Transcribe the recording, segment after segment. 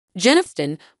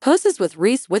Aniston poses with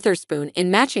Reese Witherspoon in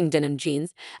matching denim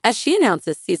jeans as she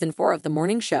announces season 4 of the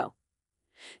morning show.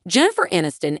 Jennifer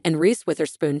Aniston and Reese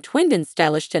Witherspoon twinned in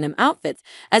stylish denim outfits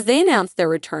as they announced their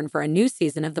return for a new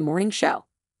season of the morning show.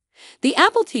 The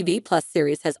Apple TV Plus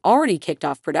series has already kicked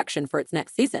off production for its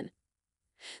next season.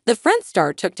 The Friends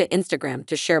star took to Instagram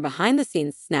to share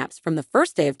behind-the-scenes snaps from the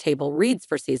first day of table reads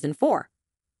for season 4.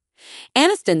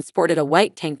 Aniston sported a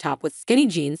white tank top with skinny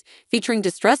jeans featuring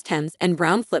distressed hems and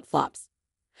brown flip-flops.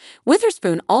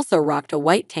 Witherspoon also rocked a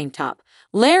white tank top,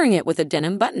 layering it with a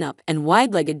denim button-up and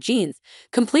wide-legged jeans,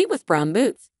 complete with brown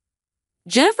boots.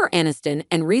 Jennifer Aniston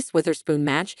and Reese Witherspoon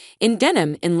match in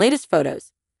denim in latest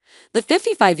photos. The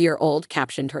 55-year-old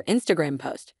captioned her Instagram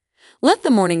post, "Let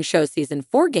the morning show season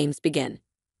 4 games begin.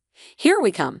 Here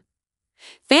we come."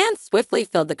 Fans swiftly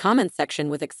filled the comments section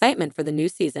with excitement for the new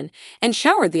season and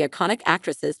showered the iconic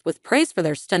actresses with praise for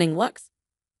their stunning looks.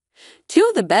 Two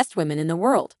of the best women in the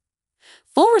world.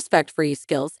 Full respect for your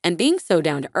skills and being so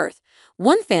down to earth,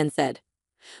 one fan said.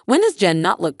 When does Jen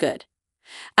not look good?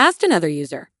 Asked another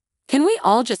user. Can we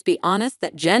all just be honest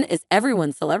that Jen is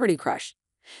everyone's celebrity crush?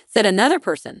 Said another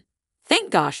person.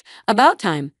 Thank gosh, about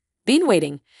time. Been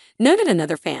waiting, noted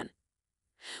another fan.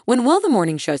 When will the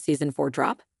morning show season 4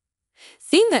 drop?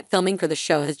 Seeing that filming for the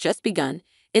show has just begun,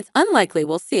 it's unlikely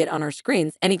we'll see it on our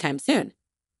screens anytime soon.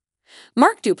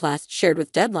 Mark Duplass shared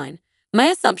with Deadline, "My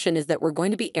assumption is that we're going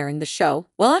to be airing the show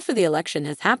well after the election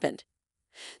has happened.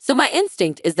 So my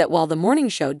instinct is that while the morning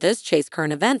show does chase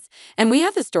current events, and we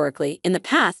have historically in the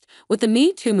past with the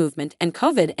Me Too movement and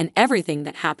COVID and everything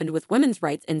that happened with women's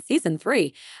rights in season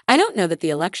 3, I don't know that the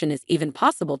election is even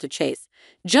possible to chase,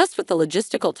 just with the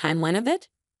logistical timeline of it."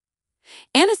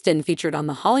 Aniston featured on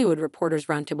the Hollywood Reporters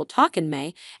Roundtable Talk in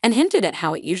May and hinted at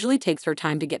how it usually takes her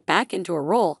time to get back into a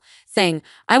role, saying,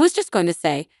 "I was just going to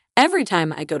say, every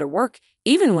time I go to work,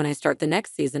 even when I start the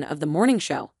next season of the morning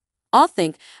show, I'll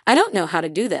think, I don't know how to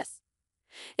do this.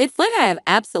 It's like I have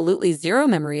absolutely zero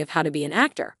memory of how to be an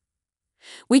actor."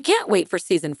 We can't wait for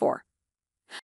season 4.